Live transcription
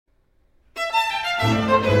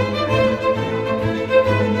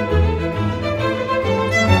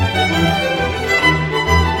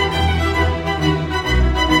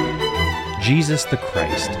Jesus the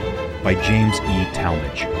Christ by James E.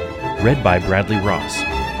 Talmage, read by Bradley Ross.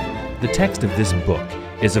 The text of this book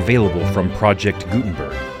is available from Project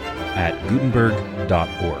Gutenberg at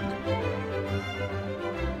gutenberg.org.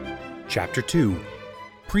 Chapter 2: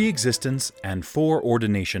 Pre-existence and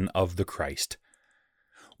Foreordination of the Christ.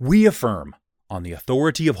 We affirm, on the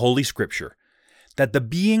authority of Holy Scripture, that the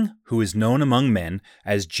being who is known among men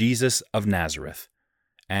as Jesus of Nazareth,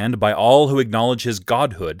 and by all who acknowledge his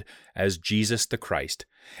godhood as Jesus the Christ,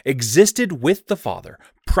 existed with the Father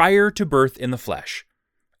prior to birth in the flesh,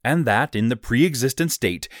 and that in the pre-existent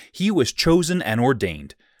state he was chosen and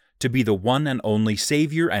ordained to be the one and only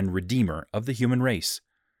Savior and Redeemer of the human race.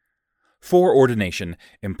 Foreordination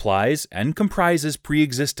implies and comprises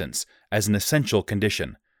pre-existence as an essential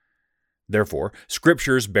condition. Therefore,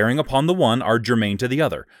 scriptures bearing upon the one are germane to the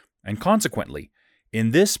other, and consequently,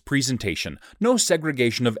 in this presentation, no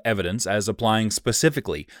segregation of evidence as applying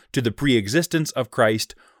specifically to the pre-existence of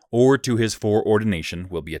Christ or to his foreordination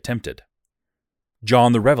will be attempted.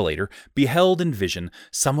 John the Revelator beheld in vision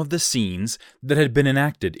some of the scenes that had been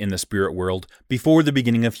enacted in the spirit world before the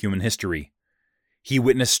beginning of human history. He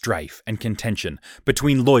witnessed strife and contention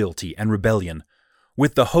between loyalty and rebellion,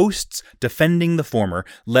 with the hosts defending the former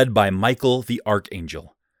led by Michael the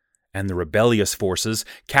Archangel, and the rebellious forces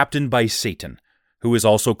captained by Satan, who is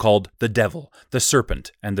also called the devil, the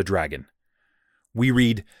serpent, and the dragon. We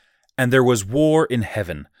read, "And there was war in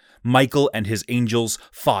heaven. Michael and his angels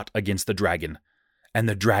fought against the dragon, and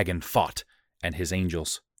the dragon fought and his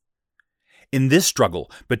angels." In this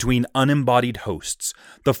struggle between unembodied hosts,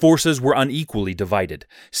 the forces were unequally divided.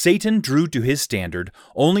 Satan drew to his standard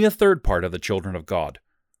only a third part of the children of God,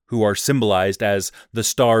 who are symbolized as the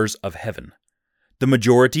stars of heaven. The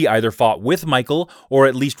majority either fought with Michael or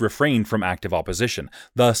at least refrained from active opposition,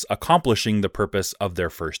 thus accomplishing the purpose of their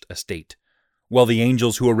first estate, while the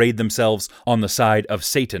angels who arrayed themselves on the side of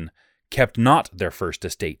Satan kept not their first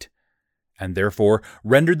estate, and therefore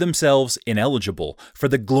rendered themselves ineligible for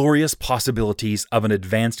the glorious possibilities of an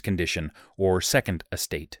advanced condition or second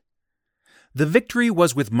estate. The victory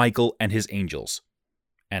was with Michael and his angels,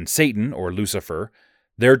 and Satan, or Lucifer,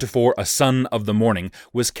 theretofore a son of the morning,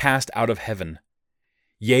 was cast out of heaven.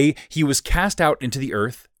 Yea, he was cast out into the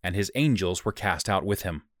earth, and his angels were cast out with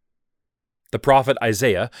him. The prophet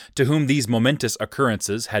Isaiah, to whom these momentous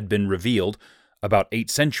occurrences had been revealed about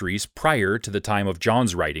 8 centuries prior to the time of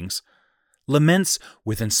John's writings, laments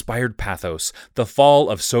with inspired pathos the fall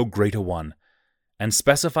of so great a one, and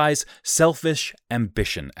specifies selfish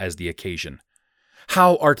ambition as the occasion.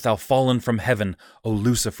 "How art thou fallen from heaven, O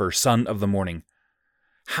Lucifer, son of the morning?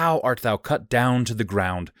 How art thou cut down to the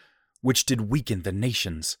ground, which did weaken the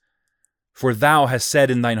nations? For thou hast said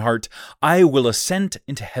in thine heart, I will ascend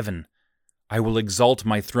into heaven. I will exalt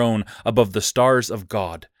my throne above the stars of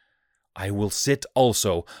God. I will sit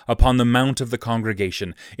also upon the mount of the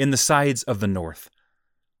congregation in the sides of the north.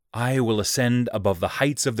 I will ascend above the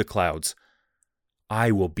heights of the clouds.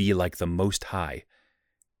 I will be like the Most High.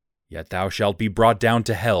 Yet thou shalt be brought down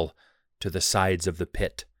to hell, to the sides of the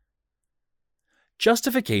pit."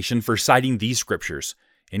 Justification for citing these scriptures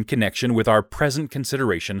in connection with our present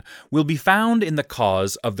consideration will be found in the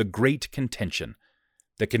cause of the great contention,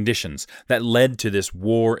 the conditions that led to this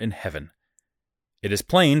war in heaven. It is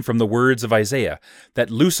plain from the words of Isaiah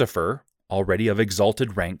that Lucifer, already of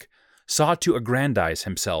exalted rank, sought to aggrandize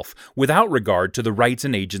himself without regard to the rights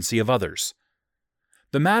and agency of others.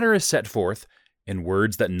 The matter is set forth, in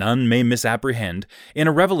words that none may misapprehend, in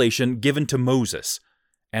a revelation given to Moses,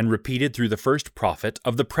 and repeated through the first prophet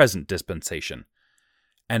of the present dispensation.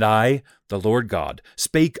 "And I, the Lord God,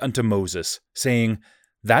 spake unto Moses, saying,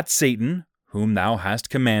 That Satan, whom thou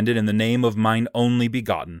hast commanded in the name of mine only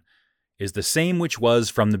begotten, is the same which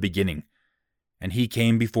was from the beginning. And he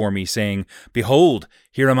came before me, saying, Behold,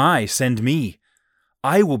 here am I, send me.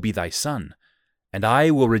 I will be thy son, and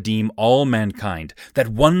I will redeem all mankind, that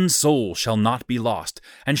one soul shall not be lost,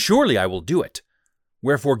 and surely I will do it.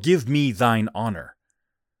 Wherefore give me thine honor.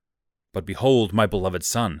 But behold, my beloved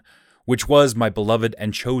son, which was my beloved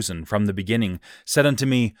and chosen from the beginning, said unto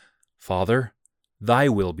me, Father, thy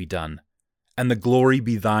will be done, and the glory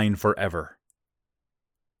be thine forever.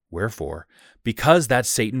 Wherefore, because that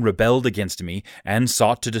Satan rebelled against me, and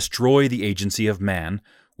sought to destroy the agency of man,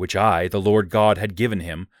 which I, the Lord God, had given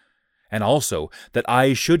him, and also that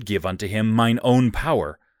I should give unto him mine own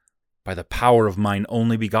power, by the power of mine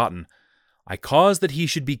only begotten, I caused that he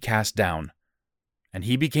should be cast down. And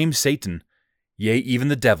he became Satan, yea, even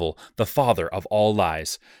the devil, the father of all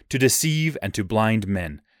lies, to deceive and to blind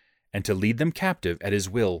men, and to lead them captive at his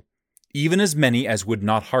will, even as many as would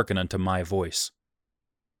not hearken unto my voice.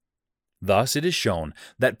 Thus it is shown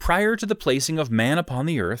that prior to the placing of man upon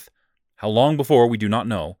the earth, how long before we do not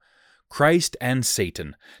know, Christ and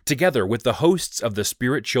Satan, together with the hosts of the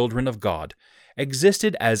spirit children of God,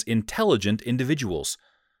 existed as intelligent individuals,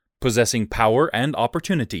 possessing power and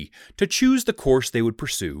opportunity to choose the course they would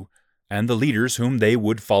pursue and the leaders whom they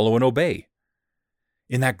would follow and obey.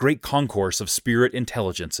 In that great concourse of spirit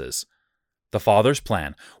intelligences, the Father's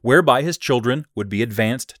plan, whereby his children would be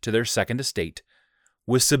advanced to their second estate,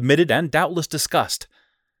 was submitted and doubtless discussed.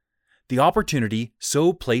 The opportunity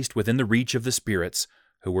so placed within the reach of the spirits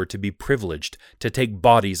who were to be privileged to take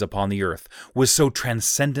bodies upon the earth was so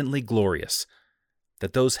transcendently glorious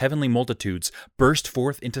that those heavenly multitudes burst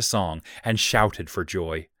forth into song and shouted for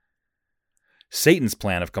joy. Satan's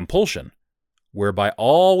plan of compulsion, whereby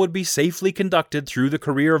all would be safely conducted through the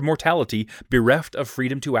career of mortality, bereft of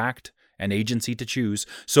freedom to act and agency to choose,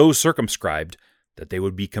 so circumscribed that they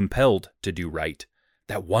would be compelled to do right,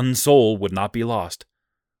 that one soul would not be lost,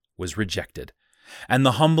 was rejected, and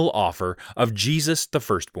the humble offer of Jesus the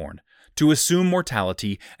firstborn to assume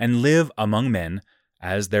mortality and live among men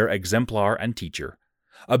as their exemplar and teacher,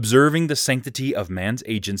 observing the sanctity of man's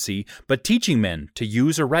agency, but teaching men to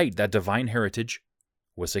use aright that divine heritage,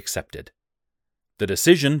 was accepted. The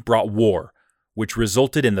decision brought war, which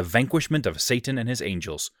resulted in the vanquishment of Satan and his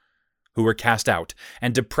angels, who were cast out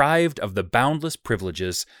and deprived of the boundless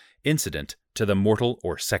privileges incident to the mortal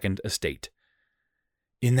or second estate.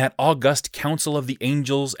 In that august council of the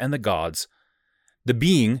angels and the gods, the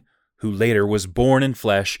being who later was born in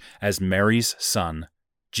flesh as Mary's son,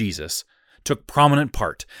 Jesus, took prominent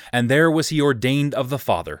part, and there was he ordained of the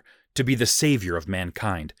Father to be the Savior of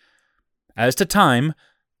mankind. As to time,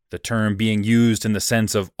 the term being used in the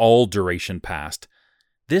sense of all duration past,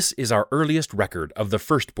 this is our earliest record of the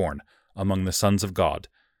firstborn among the sons of God.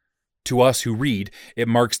 To us who read, it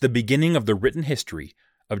marks the beginning of the written history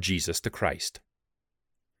of Jesus the Christ.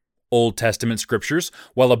 Old Testament scriptures,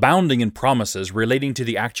 while abounding in promises relating to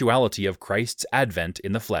the actuality of Christ's advent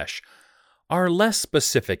in the flesh, are less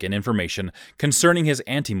specific in information concerning his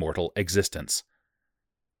antemortal existence.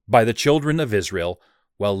 By the children of Israel,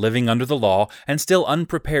 while living under the law and still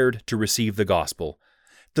unprepared to receive the gospel,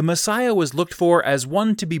 the Messiah was looked for as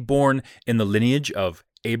one to be born in the lineage of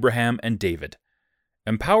Abraham and David,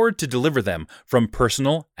 empowered to deliver them from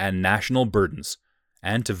personal and national burdens,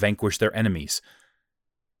 and to vanquish their enemies.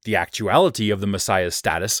 The actuality of the Messiah's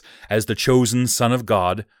status as the chosen Son of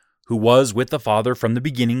God, who was with the Father from the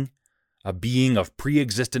beginning, a being of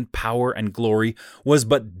pre-existent power and glory, was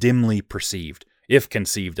but dimly perceived, if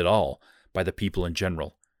conceived at all, by the people in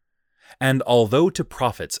general. And although to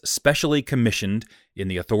prophets specially commissioned in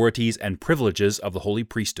the authorities and privileges of the holy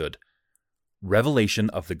priesthood, revelation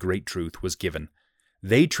of the great truth was given,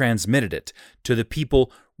 they transmitted it to the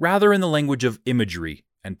people rather in the language of imagery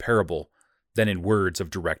and parable than in words of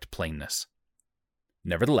direct plainness.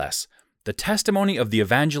 Nevertheless, the testimony of the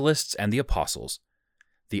evangelists and the apostles,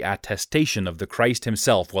 the attestation of the Christ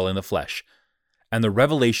himself while in the flesh, and the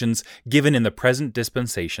revelations given in the present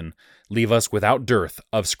dispensation leave us without dearth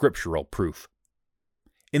of scriptural proof.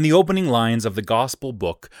 In the opening lines of the Gospel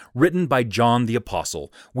book written by John the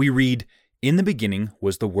Apostle, we read, "In the beginning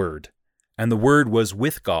was the Word, and the Word was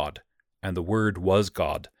with God, and the Word was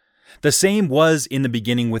God. The same was in the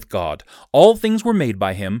beginning with God. All things were made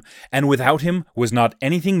by him, and without him was not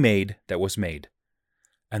anything made that was made.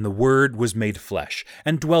 And the Word was made flesh,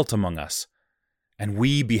 and dwelt among us. And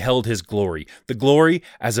we beheld his glory, the glory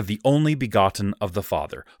as of the only begotten of the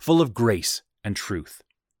Father, full of grace and truth."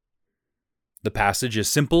 The passage is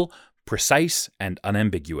simple, precise, and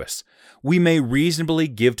unambiguous. We may reasonably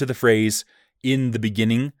give to the phrase, "in the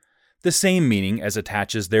beginning," the same meaning as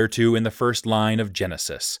attaches thereto in the first line of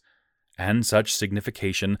Genesis, and such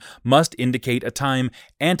signification must indicate a time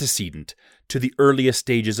antecedent to the earliest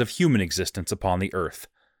stages of human existence upon the earth.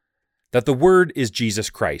 That the Word is Jesus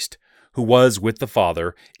Christ, who was with the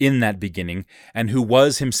Father in that beginning, and who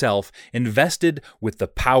was himself invested with the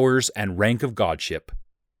powers and rank of godship,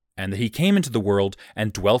 and that he came into the world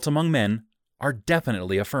and dwelt among men, are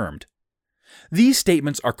definitely affirmed. These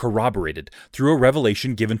statements are corroborated through a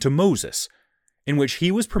revelation given to Moses, in which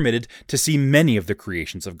he was permitted to see many of the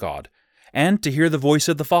creations of God, and to hear the voice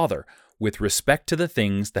of the Father with respect to the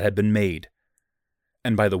things that had been made.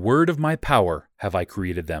 "And by the word of my power have I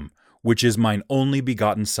created them, which is mine only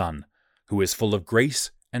begotten Son, who is full of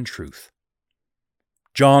grace and truth."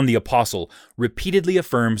 John the Apostle repeatedly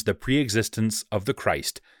affirms the pre-existence of the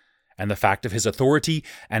Christ, and the fact of his authority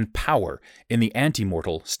and power in the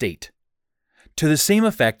antemortal state. To the same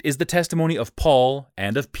effect is the testimony of Paul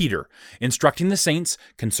and of Peter, instructing the saints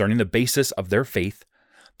concerning the basis of their faith.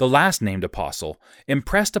 The last named apostle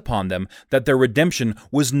impressed upon them that their redemption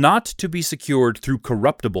was not to be secured through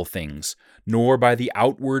corruptible things, nor by the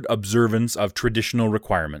outward observance of traditional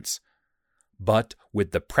requirements, but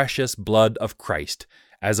with the precious blood of Christ,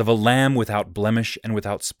 as of a lamb without blemish and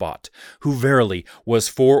without spot, who verily was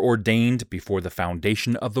foreordained before the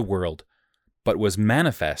foundation of the world, but was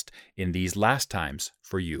manifest in these last times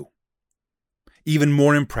for you. Even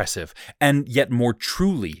more impressive, and yet more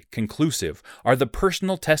truly conclusive, are the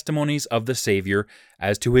personal testimonies of the Savior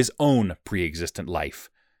as to his own pre-existent life,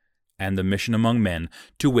 and the mission among men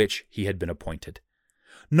to which he had been appointed.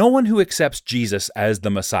 No one who accepts Jesus as the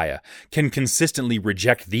Messiah can consistently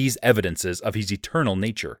reject these evidences of his eternal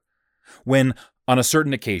nature. When, on a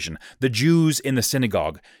certain occasion, the Jews in the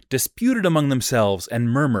synagogue disputed among themselves and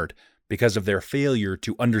murmured because of their failure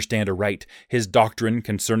to understand aright his doctrine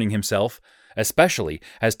concerning himself, especially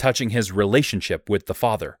as touching his relationship with the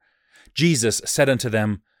Father, Jesus said unto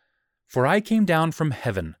them, "For I came down from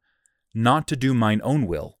heaven, not to do mine own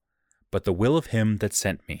will, but the will of him that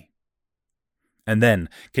sent me." And then,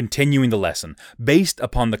 continuing the lesson, based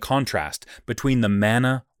upon the contrast between the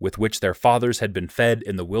manna with which their fathers had been fed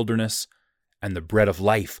in the wilderness and the bread of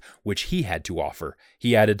life which he had to offer,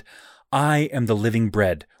 he added, "I am the living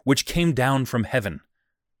bread which came down from heaven."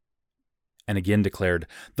 And again declared,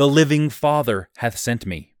 "The living Father hath sent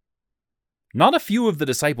me." Not a few of the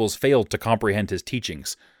disciples failed to comprehend his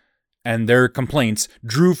teachings, and their complaints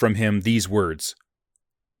drew from him these words,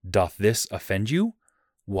 "Doth this offend you?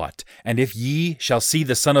 What, and if ye shall see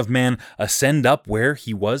the Son of Man ascend up where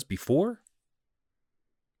he was before?"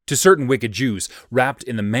 To certain wicked Jews, wrapped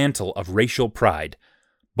in the mantle of racial pride,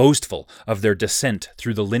 boastful of their descent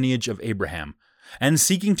through the lineage of Abraham, and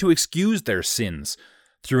seeking to excuse their sins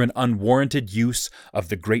through an unwarranted use of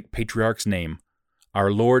the great patriarch's name,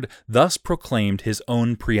 our Lord thus proclaimed his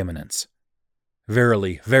own preeminence.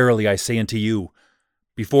 "Verily, verily, I say unto you,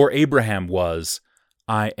 before Abraham was,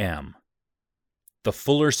 I am." The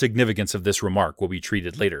fuller significance of this remark will be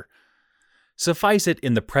treated later. Suffice it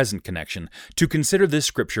in the present connection to consider this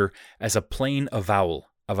scripture as a plain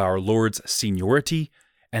avowal of our Lord's seniority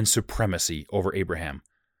and supremacy over Abraham.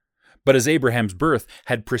 But as Abraham's birth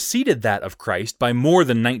had preceded that of Christ by more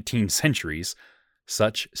than 19 centuries,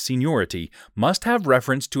 such seniority must have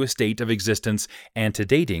reference to a state of existence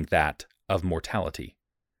antedating that of mortality.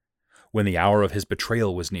 When the hour of his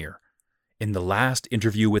betrayal was near, in the last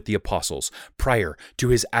interview with the apostles, prior to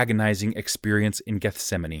his agonizing experience in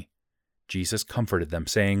Gethsemane, Jesus comforted them,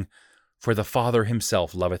 saying, "For the Father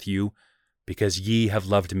himself loveth you, because ye have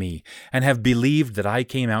loved me, and have believed that I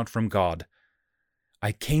came out from God.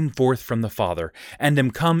 I came forth from the Father, and am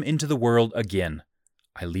come into the world again.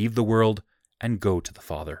 I leave the world, and go to the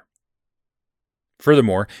Father."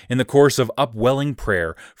 Furthermore, in the course of upwelling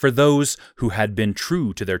prayer for those who had been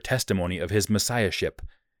true to their testimony of his messiahship,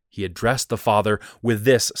 he addressed the Father with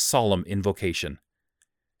this solemn invocation,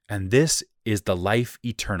 "And this is the life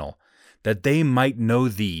eternal, that they might know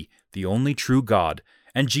thee, the only true God,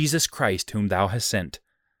 and Jesus Christ whom thou hast sent.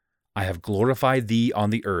 I have glorified thee on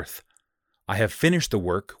the earth. I have finished the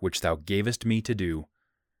work which thou gavest me to do.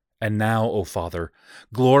 And now, O Father,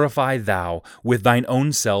 glorify thou with thine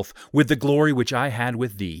own self with the glory which I had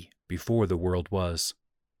with thee before the world was."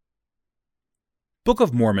 Book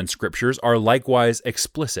of Mormon scriptures are likewise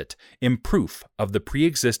explicit in proof of the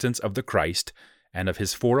pre-existence of the Christ and of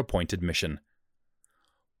his foreappointed mission.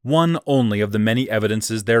 One only of the many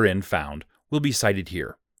evidences therein found will be cited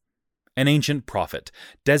here. An ancient prophet,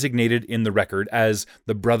 designated in the record as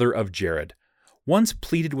the brother of Jared, once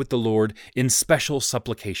pleaded with the Lord in special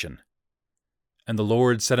supplication. And the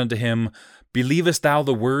Lord said unto him, "Believest thou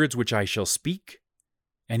the words which I shall speak?"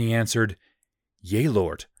 And he answered, "Yea,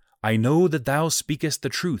 Lord, I know that thou speakest the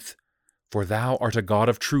truth, for thou art a God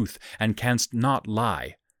of truth, and canst not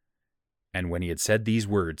lie." And when he had said these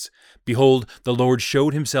words, behold, the Lord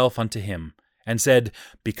showed himself unto him, and said,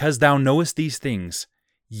 "Because thou knowest these things,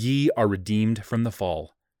 ye are redeemed from the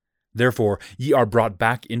fall. Therefore ye are brought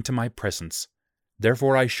back into my presence.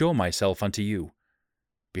 Therefore I show myself unto you.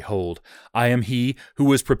 Behold, I am he who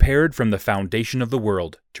was prepared from the foundation of the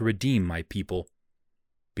world to redeem my people.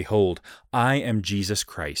 Behold, I am Jesus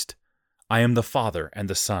Christ. I am the Father and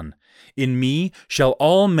the Son. In me shall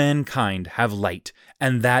all mankind have light,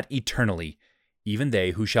 and that eternally, even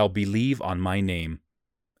they who shall believe on my name.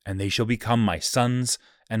 And they shall become my sons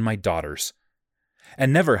and my daughters.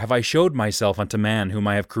 And never have I showed myself unto man whom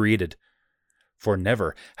I have created. For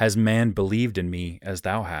never has man believed in me as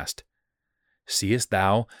thou hast, Seest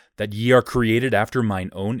thou that ye are created after mine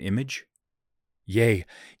own image? Yea,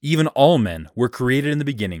 even all men were created in the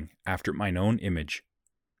beginning after mine own image.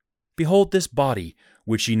 Behold, this body,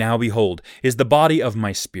 which ye now behold, is the body of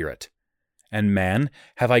my spirit. And man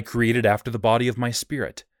have I created after the body of my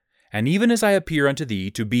spirit. And even as I appear unto thee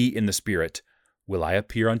to be in the spirit, will I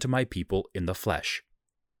appear unto my people in the flesh.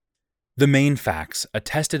 The main facts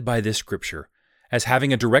attested by this scripture, as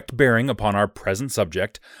having a direct bearing upon our present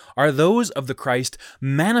subject, are those of the Christ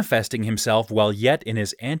manifesting himself while yet in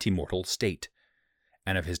his antemortal state,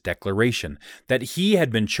 and of his declaration that he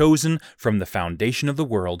had been chosen from the foundation of the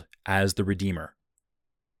world as the Redeemer.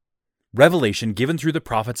 Revelation given through the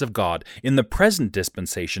prophets of God in the present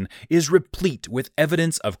dispensation is replete with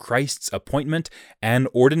evidence of Christ's appointment and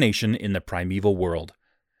ordination in the primeval world,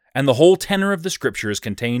 and the whole tenor of the Scriptures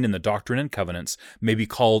contained in the Doctrine and Covenants may be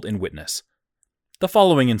called in witness. The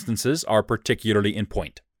following instances are particularly in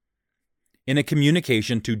point. In a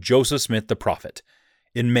communication to Joseph Smith the prophet,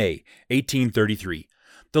 in May 1833,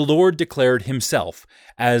 the Lord declared himself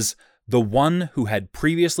as the one who had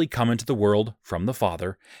previously come into the world from the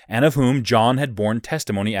Father, and of whom John had borne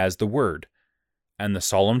testimony as the Word. And the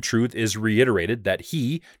solemn truth is reiterated that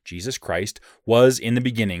he, Jesus Christ, was in the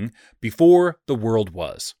beginning, before the world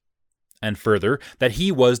was. And further, that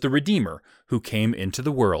he was the Redeemer who came into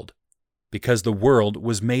the world, because the world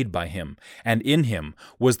was made by him, and in him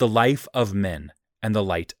was the life of men and the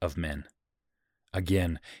light of men.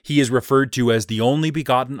 Again, he is referred to as the only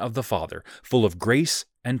begotten of the Father, full of grace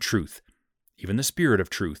and truth, even the Spirit of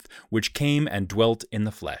truth, which came and dwelt in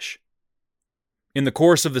the flesh. In the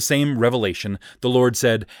course of the same revelation, the Lord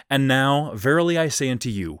said, And now, verily I say unto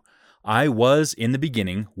you, I was in the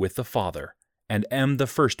beginning with the Father, and am the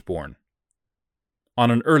firstborn. On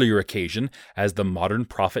an earlier occasion, as the modern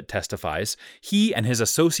prophet testifies, he and his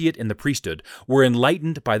associate in the priesthood were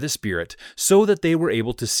enlightened by the Spirit so that they were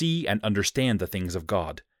able to see and understand the things of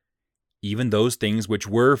God, even those things which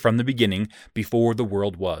were from the beginning before the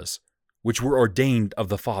world was, which were ordained of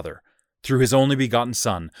the Father, through his only begotten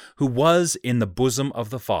Son, who was in the bosom of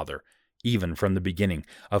the Father, even from the beginning,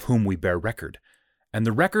 of whom we bear record. And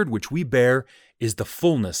the record which we bear is the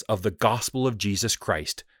fullness of the gospel of Jesus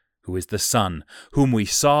Christ, who is the Son, whom we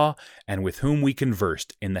saw and with whom we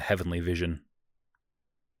conversed in the heavenly vision.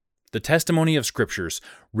 The testimony of Scriptures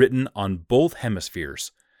written on both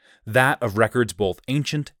hemispheres, that of records both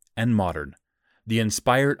ancient and modern, the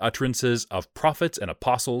inspired utterances of prophets and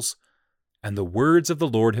apostles, and the words of the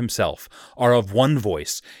Lord himself are of one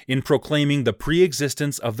voice in proclaiming the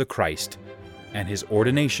pre-existence of the Christ and his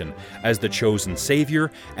ordination as the chosen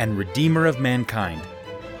Savior and Redeemer of mankind,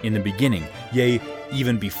 in the beginning, yea,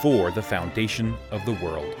 even before the foundation of the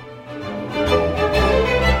world.